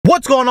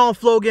What's going on,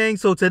 Flow Gang?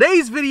 So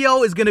today's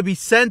video is going to be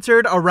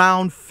centered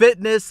around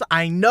fitness.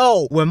 I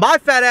know, with my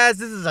fat ass,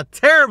 this is a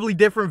terribly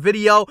different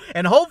video,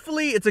 and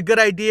hopefully it's a good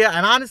idea.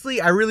 And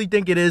honestly, I really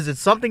think it is. It's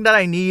something that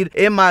I need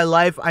in my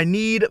life. I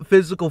need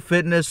physical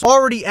fitness.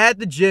 Already at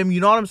the gym,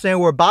 you know what I'm saying?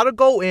 We're about to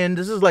go in.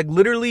 This is like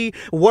literally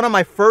one of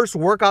my first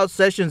workout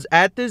sessions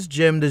at this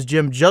gym. This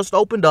gym just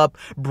opened up,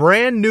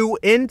 brand new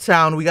in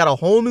town. We got a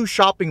whole new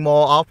shopping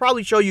mall. I'll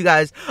probably show you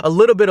guys a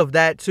little bit of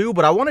that too,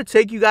 but I want to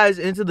take you guys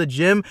into the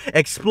gym,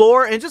 explore,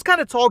 and just kind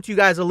of talk to you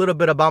guys a little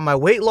bit about my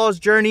weight loss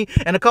journey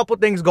and a couple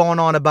things going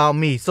on about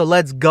me. So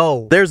let's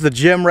go. There's the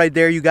gym right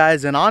there, you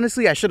guys, and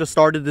honestly, I should have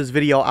started this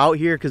video out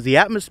here because the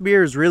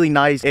atmosphere is really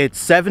nice. It's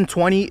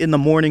 7:20 in the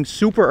morning,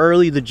 super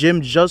early. The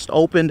gym just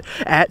opened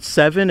at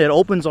 7. It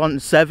opens on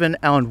 7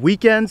 on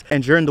weekends,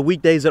 and during the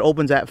weekdays it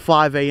opens at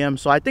 5 a.m.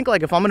 So I think,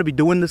 like, if I'm gonna be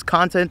doing this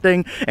content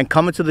thing and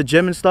coming to the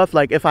gym and stuff,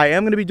 like, if I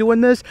am gonna be doing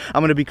this,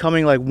 I'm gonna be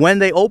coming like when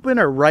they open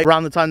or right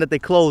around the time that they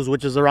close,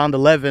 which is around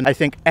 11, I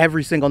think,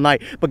 every single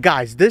night. But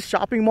guys, this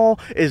shopping mall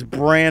is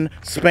brand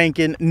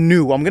spanking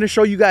new. I'm gonna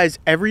show you guys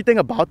everything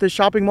about this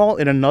shopping mall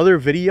in another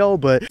video,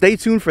 but stay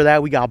tuned for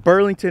that. We got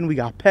Burlington, we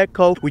got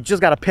Petco, we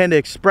just got a Panda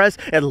Express,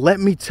 and let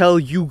me tell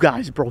you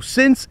guys, bro,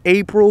 since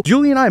April,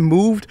 Julie and I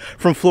moved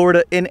from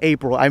Florida in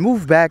April. I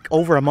moved back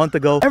over a month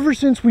ago. Ever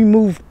since we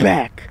moved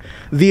back,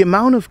 the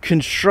amount of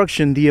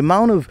construction, the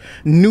amount of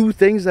new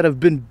things that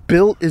have been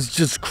built is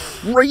just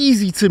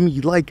crazy to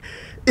me. Like,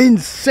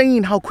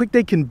 insane how quick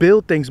they can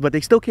build things, but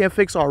they still can't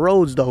fix our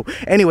roads though.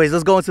 Anyways,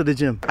 let's go into the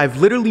gym. I've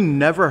literally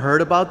never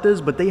heard about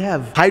this, but they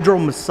have hydro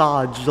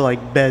massage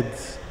like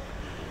beds.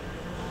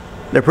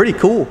 They're pretty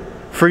cool,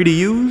 free to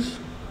use.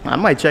 I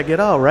might check it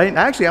out, right?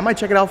 Actually, I might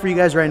check it out for you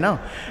guys right now.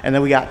 And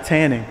then we got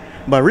tanning,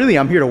 but really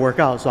I'm here to work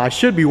out, so I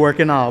should be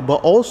working out.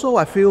 But also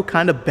I feel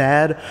kind of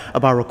bad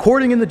about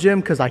recording in the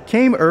gym because I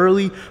came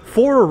early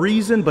for a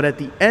reason, but at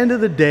the end of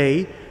the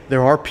day,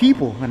 there are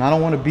people and I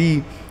don't want to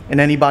be in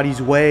anybody's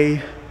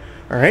way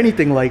or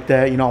anything like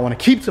that. You know, I want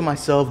to keep to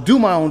myself, do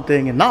my own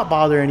thing, and not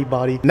bother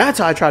anybody. And that's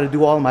how I try to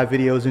do all of my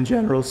videos in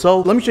general. So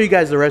let me show you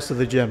guys the rest of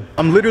the gym.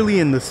 I'm literally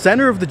in the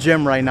center of the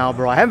gym right now,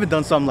 bro. I haven't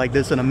done something like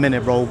this in a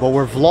minute, bro, but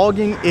we're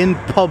vlogging in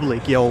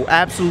public, yo,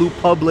 absolute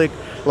public,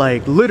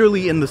 like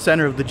literally in the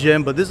center of the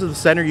gym. But this is the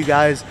center, you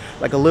guys,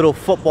 like a little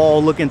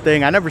football looking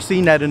thing. I never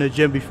seen that in a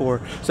gym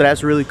before, so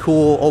that's really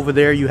cool. Over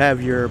there you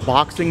have your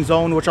boxing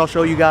zone, which I'll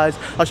show you guys.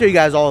 I'll show you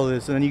guys all of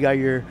this, and then you got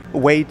your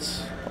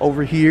weights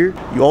over here.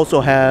 You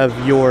also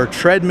have your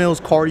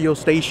treadmills, cardio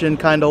station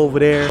kind of over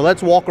there. So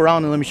let's walk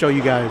around and let me show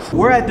you guys.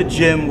 We're at the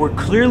gym. We're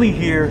clearly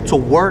here to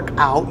work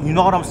out, you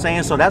know what I'm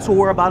saying? So that's what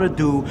we're about to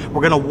do.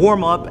 We're gonna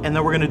warm up, and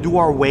then we're gonna do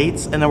our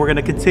weights, and then we're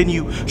gonna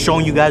continue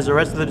showing you guys the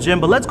rest of the gym.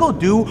 But let's go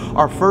do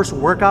our first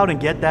workout and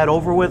get that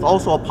over with.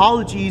 Also,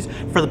 apologies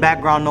for the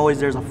background noise.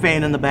 There's a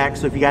fan in the back,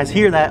 so if you guys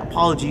hear that,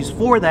 apologies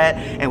for that.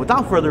 And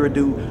without further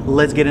ado,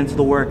 let's get into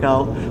the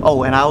workout.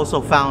 Oh, and I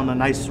also found a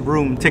nice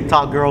room.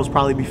 TikTok girls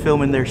probably be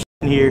filming their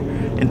here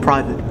in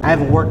private. I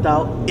haven't worked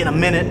out in a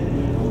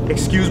minute.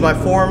 Excuse my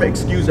form,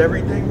 excuse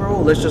everything,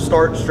 bro. Let's just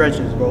start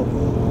stretches, bro.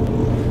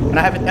 And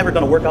I haven't ever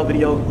done a workout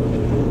video,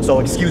 so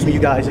excuse me, you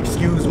guys.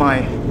 Excuse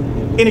my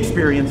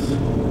inexperience.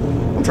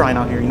 I'm trying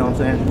out here, you know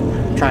what I'm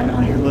saying? I'm trying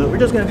out here. Look, we're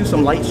just gonna do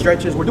some light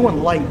stretches. We're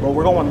doing light, bro.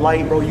 We're going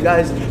light, bro. You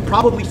guys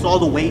probably saw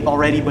the weight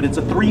already, but it's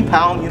a 3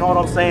 pound, you know what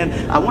I'm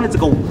saying? I wanted to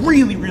go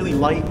really, really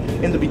light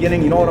in the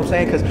beginning, you know what I'm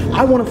saying? Because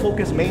I want to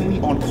focus mainly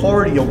on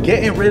cardio,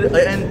 getting rid of,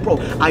 and bro,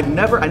 I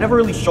never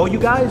really show you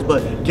guys,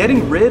 but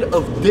getting rid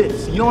of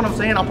this, you know what I'm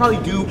saying? I'll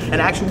probably do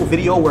an actual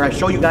video where I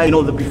show you guys, you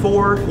know, the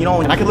before, you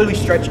know, and I can literally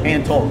stretch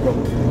and talk, bro.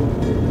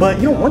 But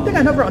you know, one thing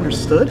I never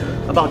understood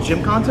about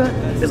gym content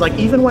is, like,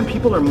 even when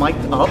people are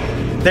mic'd up,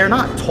 they're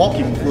not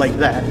talking like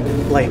that.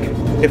 Like,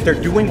 if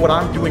they're doing what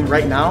I'm doing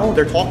right now,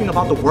 they're talking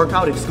about the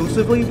workout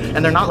exclusively,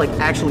 and they're not like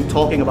actually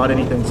talking about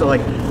anything. So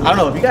like, I don't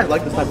know, if you guys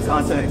like this type of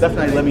content,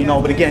 definitely let me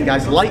know. But again,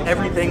 guys, light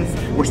everything.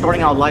 We're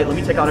starting out light. Let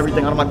me take out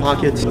everything out of my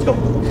pockets. Let's go.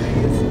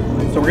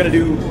 So we're gonna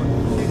do,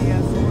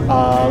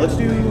 let's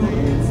do,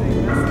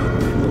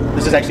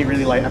 this is actually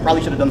really light. I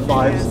probably should have done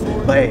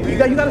 5s, but hey, you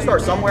gotta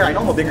start somewhere. I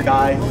know I'm a bigger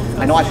guy.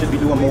 I know I should be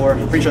doing more.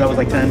 I'm pretty sure that was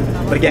like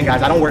 10. But again,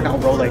 guys, I don't work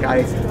out, bro. Like,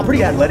 I'm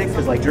pretty athletic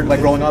because like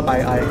growing up,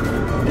 I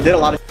did a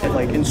lot of shit,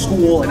 like in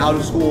school and out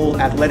of school,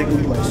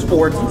 athletically, like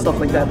sports and stuff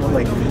like that. But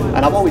like, and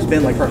I've always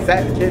been, like, for a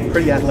fat kid,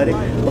 pretty athletic.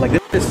 But like,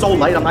 this is so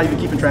light, I'm not even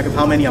keeping track of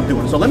how many I'm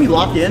doing. So let me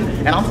lock in,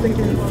 and I'm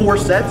thinking 4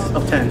 sets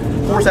of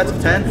 10. 4 sets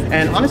of 10.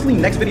 And honestly,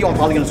 next video I'm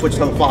probably gonna switch to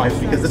the 5s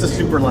because this is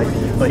super light.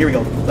 But here we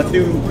go. Let's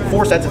do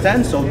 4 sets of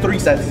 10. So 3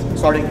 sets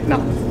starting now.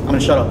 I'm gonna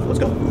shut up. Let's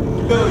go.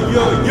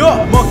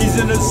 Yo, monkeys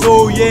in the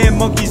zoo, yeah,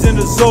 monkeys in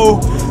the zoo.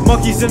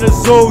 Monkeys in the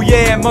zoo,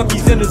 yeah,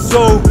 monkeys in the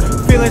zoo.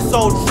 Feeling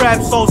so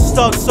trapped, so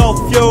stuck, so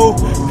few.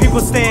 People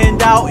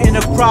stand out in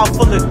a crowd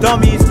full of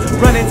dummies.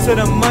 Running to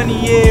the money,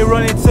 yeah,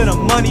 running to the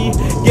money.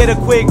 Get a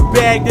quick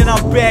bag, then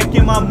I'm back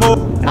in my mode.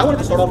 And I wanted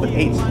to start off with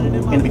 8s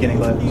in the beginning,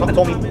 but something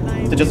told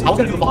me to just, I was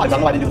gonna do the 5s. I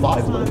know I didn't do the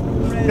 5s,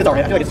 but It's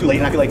alright. I feel like it's too late,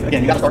 and I feel like,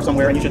 again, you gotta start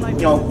somewhere, and you should,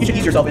 you know, you should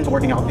ease yourself into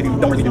working out if you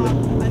don't really do it.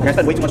 Like, I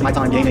spend way too much of my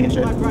time gaming and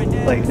shit.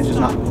 Like, it's just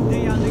not,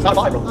 it's not a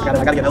vibe, bro. I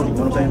gotta get healthy, you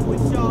know what I'm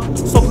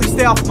saying? So please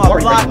stay off my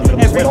block.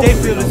 Every day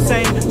feel the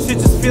same. Shit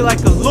just feel like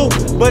a loop,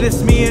 but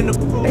it's me and the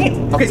crew.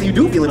 Damn. Okay, so you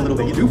do feel it a little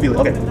bit. You do feel it.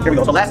 Okay, here we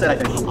go. So last set, I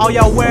think. All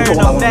y'all wearing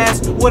a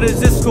mask. What is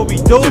this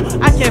Scooby-Doo?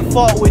 I can't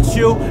fault with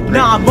you.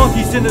 Nah,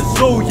 monkeys in the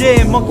zoo.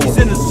 Yeah, monkeys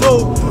in the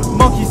zoo.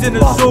 Monkeys in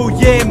the zoo.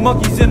 Yeah,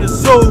 monkeys in the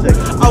zoo.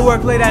 I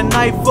work late at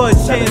night for a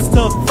chance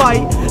to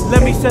fight.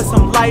 Let me shed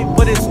some light,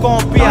 but it's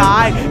gonna be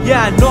alright.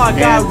 Yeah, I know I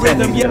got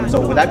rhythm. Yeah.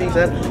 So with that being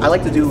said, I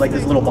like to do like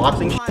this little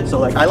boxing shit. So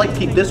like I like to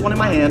keep this one in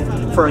my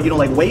hand for, you know,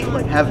 like weight,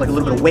 like have like a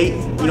little bit of weight,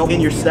 you know,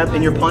 in your step,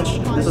 in your punch.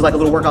 This is like a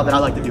little workout that I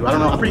like to do. I don't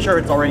know, I'm pretty sure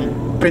it's already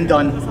been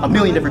done a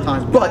million different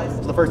times, but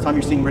it's the first time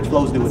you're seeing Rich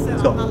Flows do it.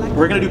 Let's go.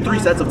 We're gonna do 3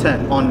 sets of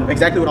 10 on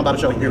exactly what I'm about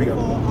to show you. Here we go.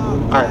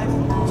 Alright.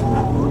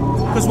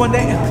 Cause one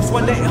day,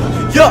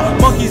 yeah,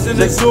 monkeys in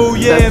the zoo,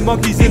 yeah,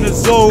 monkeys in the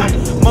zoo.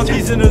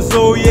 Monkeys in the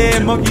zoo, yeah,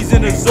 monkeys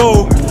in the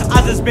zoo.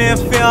 I just been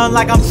feeling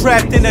like I'm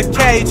trapped in a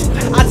cage.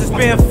 I just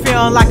been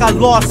feeling like I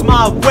lost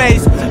my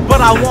ways. But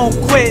I won't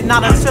quit,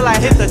 not until I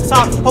hit the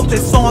top. Hope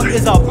this song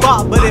is a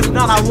bop, but if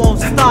not, I won't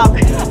stop.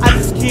 I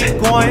just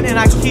keep going and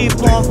I keep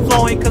on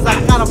flowing, cause I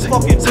gotta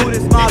fucking do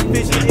this, my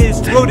vision is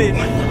rooted.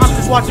 I'm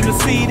just watching the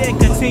seed and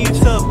continue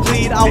to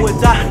bleed. I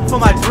would die for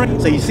my dream.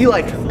 So you see,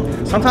 like,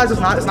 sometimes it's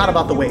not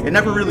about the weight. It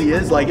never really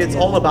is. Like, it's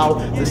all about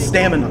the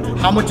stamina.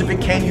 How much of it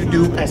can you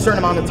do at a certain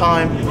amount of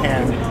time,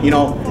 and, you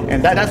know,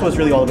 and that's what it's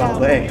really all about.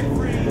 But hey,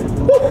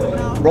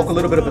 woo, broke a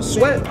little bit of a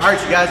sweat. All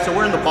right, you guys, so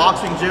we're in the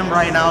boxing gym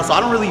right now. So I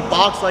don't really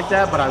box like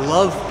that, but I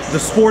love the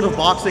sport of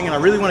boxing, and I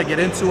really want to get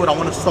into it. I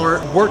want to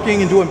start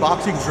working and doing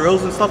boxing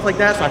drills and stuff like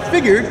that. So I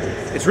figured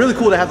it's really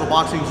cool to have a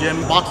boxing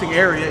gym, boxing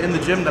area in the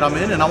gym that I'm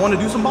in, and I want to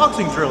do some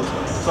boxing drills.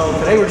 So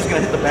today we're just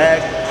gonna hit the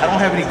bag. I don't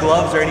have any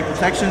gloves or any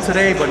protection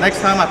today, but next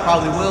time I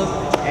probably will.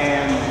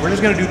 And we're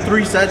just gonna do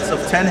 3 sets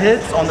of 10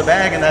 hits on the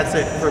bag, and that's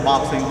it for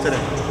boxing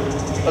today.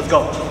 Let's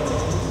go.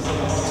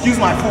 Excuse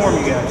my form,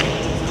 you guys.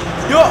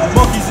 Yo,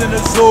 monkeys in the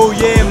zoo,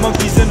 yeah,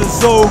 monkeys in the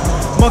zoo.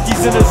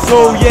 Monkeys in the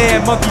zoo,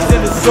 yeah, monkeys in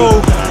the zoo.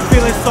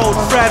 Feeling so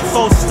trapped,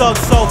 so stuck,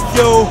 so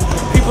few.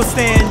 People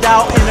stand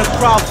out in a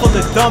crowd full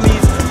of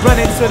dummies.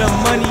 Running to the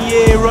money,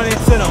 yeah, running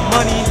to the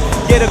money.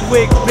 Get a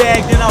quick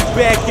bag, then I'm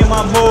back in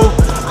my move.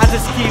 I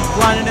just keep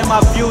grinding and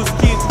my views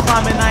keep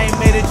climbing. I ain't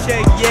made a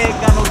check yet,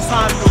 got no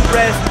time to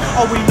rest.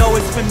 All we know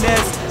is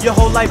finesse, your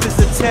whole life is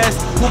a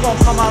test. Who gon'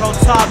 come out on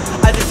top?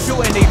 I just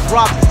shoot and they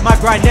drop, my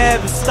grind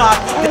never stop.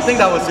 I think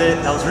that was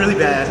it. That was really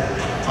bad.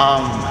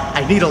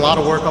 I need a lot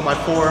of work on my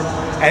form,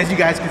 as you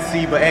guys can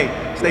see, but hey,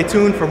 stay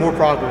tuned for more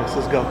progress.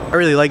 Let's go. I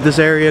really like this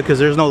area because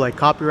there's no like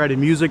copyrighted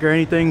music or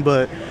anything,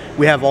 but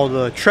we have all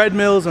the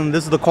treadmills, and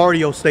this is the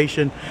cardio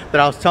station that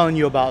I was telling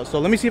you about. So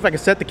let me see if I can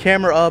set the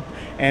camera up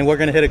and we're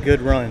gonna hit a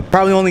good run.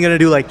 Probably only gonna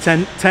do like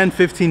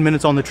 10-15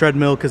 minutes on the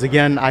treadmill because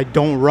again, I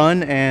don't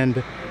run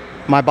and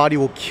my body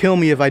will kill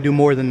me if I do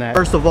more than that.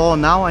 First of all,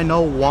 now I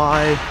know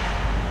why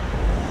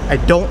I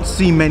don't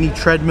see many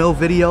treadmill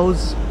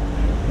videos,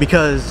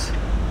 because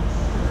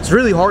it's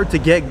really hard to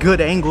get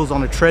good angles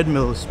on a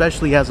treadmill,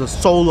 especially as a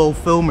solo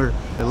filmer.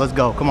 Okay, let's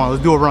go, come on,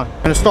 let's do a run.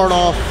 I'm gonna start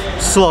off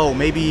slow,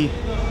 maybe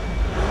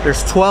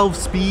there's 12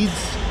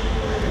 speeds.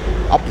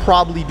 I'll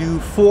probably do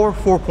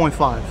 4.5.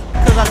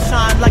 Cause I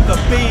shine like a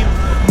beam.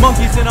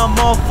 Monkeys in a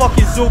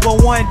motherfucking zoo,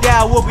 but one day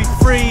I will be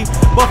free.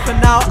 But for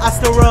now, I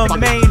still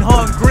remain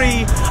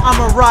hungry.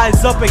 I'ma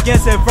rise up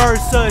against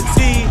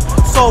adversity.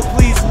 So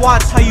please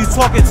watch how you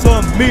talking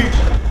to me.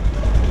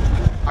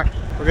 All right,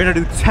 we're gonna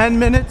do 10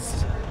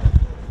 minutes.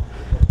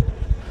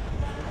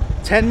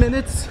 10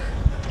 minutes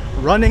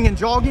running and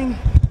jogging.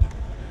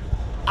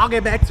 I'll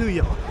get back to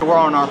you. We're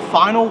on our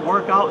final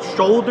workout,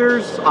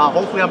 shoulders.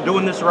 Hopefully I'm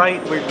doing this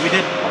right. We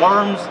did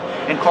arms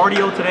and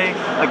cardio today.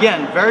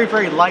 Again, very,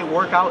 very light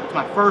workout. It's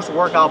my first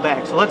workout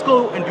back. So let's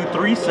go and do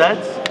 3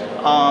 sets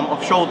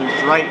of shoulders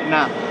right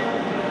now.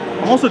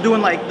 I'm also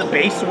doing like the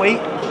base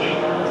weight.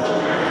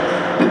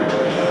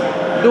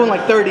 I'm doing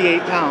like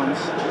 38 pounds.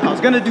 I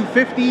was gonna do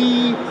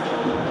 58,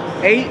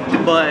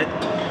 but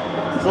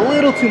it's a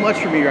little too much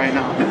for me right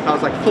now. I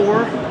was like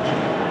 4.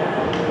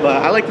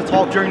 But I like to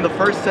talk during the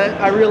first set,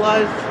 I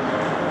realized,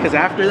 because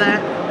after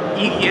that,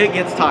 it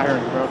gets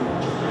tiring, bro.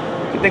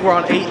 I think we're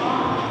on 8.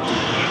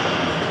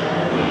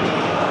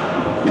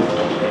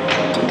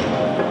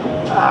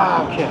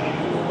 Okay.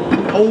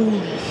 Holy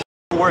shit.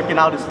 Working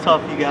out is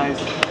tough, you guys.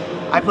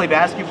 I play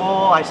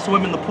basketball, I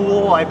swim in the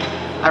pool, I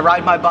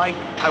ride my bike,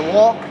 I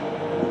walk.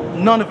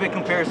 None of it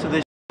compares to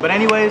this. But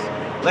anyways,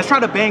 let's try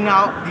to bang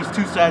out these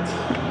 2 sets.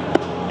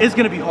 It's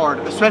gonna be hard,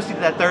 especially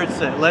that 3rd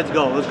set. Let's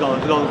go, let's go,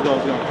 let's go, let's go,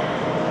 let's go.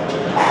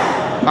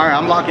 All right,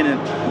 I'm locking in.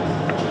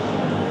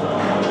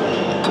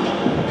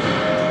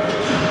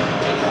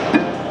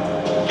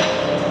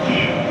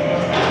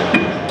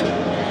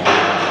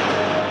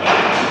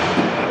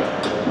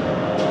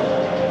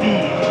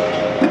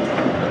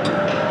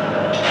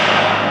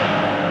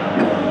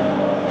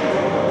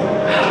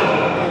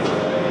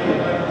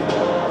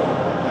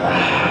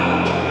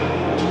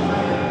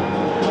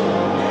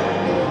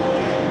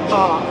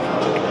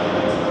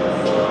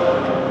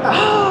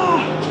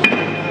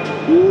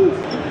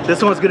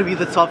 This one's gonna be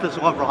the toughest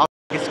one, bro. I'm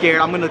fucking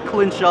scared. I'm gonna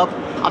clinch up.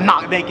 I'm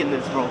not making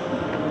this, bro.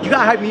 You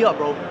gotta hype me up,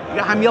 bro. You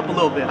gotta hype me up a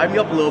little bit. Hype me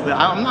up a little bit.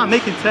 I'm not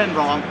making 10,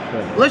 bro.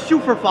 Let's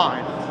shoot for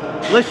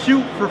 5. Let's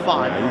shoot for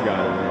 5. Yeah, you got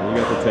it, man.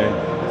 You got the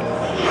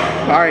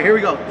 10. All right, here we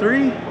go.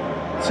 3,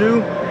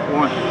 2,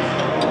 1.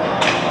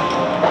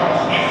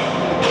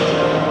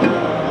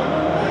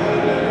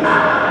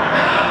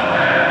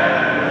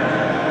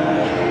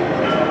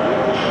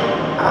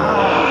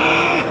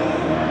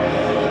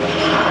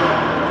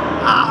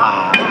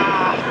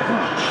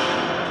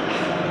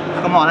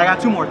 Come on, I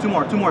got 2 more. We're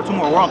on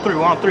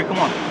 3, Come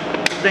on.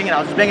 Just bang it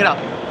out,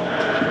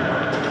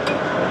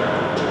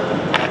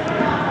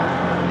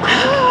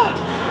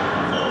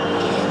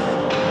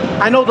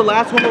 I know the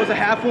last one was a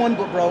half one,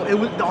 but bro, it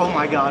was, oh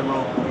my God,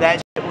 bro.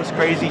 That shit was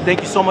crazy. Thank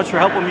you so much for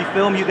helping me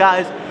film, you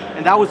guys.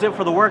 And that was it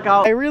for the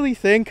workout. I really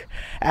think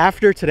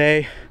after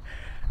today,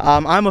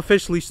 I'm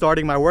officially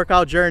starting my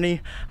workout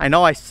journey. I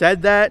know I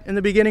said that in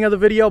the beginning of the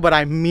video, but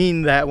I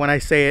mean that when I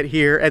say it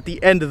here at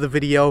the end of the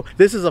video.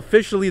 This is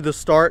officially the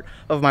start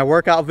of my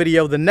workout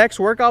video. The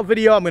next workout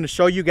video, I'm going to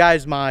show you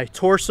guys my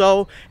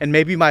torso and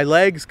maybe my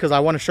legs, because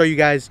I want to show you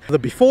guys the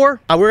before.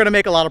 We're going to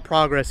make a lot of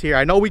progress here.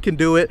 I know we can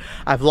do it.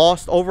 I've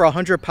lost over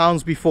 100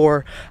 pounds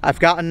before. I've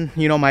gotten,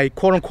 you know, my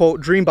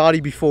quote-unquote dream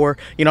body before.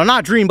 You know,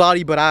 not dream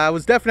body, but I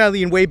was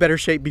definitely in way better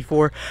shape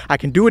before. I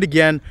can do it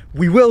again.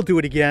 We will do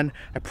it again.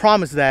 I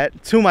promise that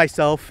to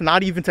myself,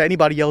 not even to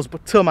anybody else,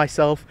 but to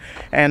myself.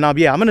 And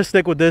yeah, I'm gonna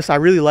stick with this. I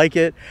really like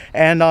it.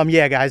 And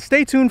yeah, guys,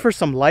 stay tuned for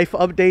some life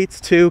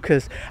updates too,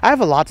 because I have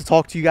a lot to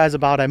talk to you guys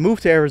about. I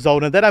moved to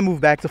Arizona, then I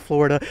moved back to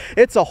Florida.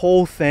 It's a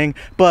whole thing,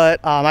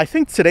 but I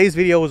think today's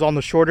video was on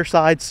the shorter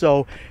side,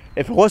 so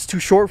if it was too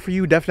short for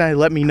you, definitely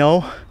let me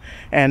know.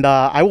 And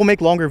I will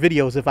make longer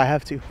videos if I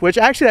have to, which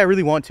actually I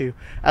really want to.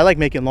 I like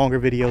making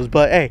longer videos.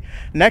 But hey,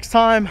 next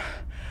time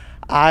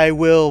I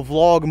will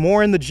vlog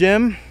more in the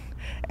gym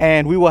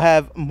and we will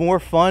have more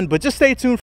fun, but just stay tuned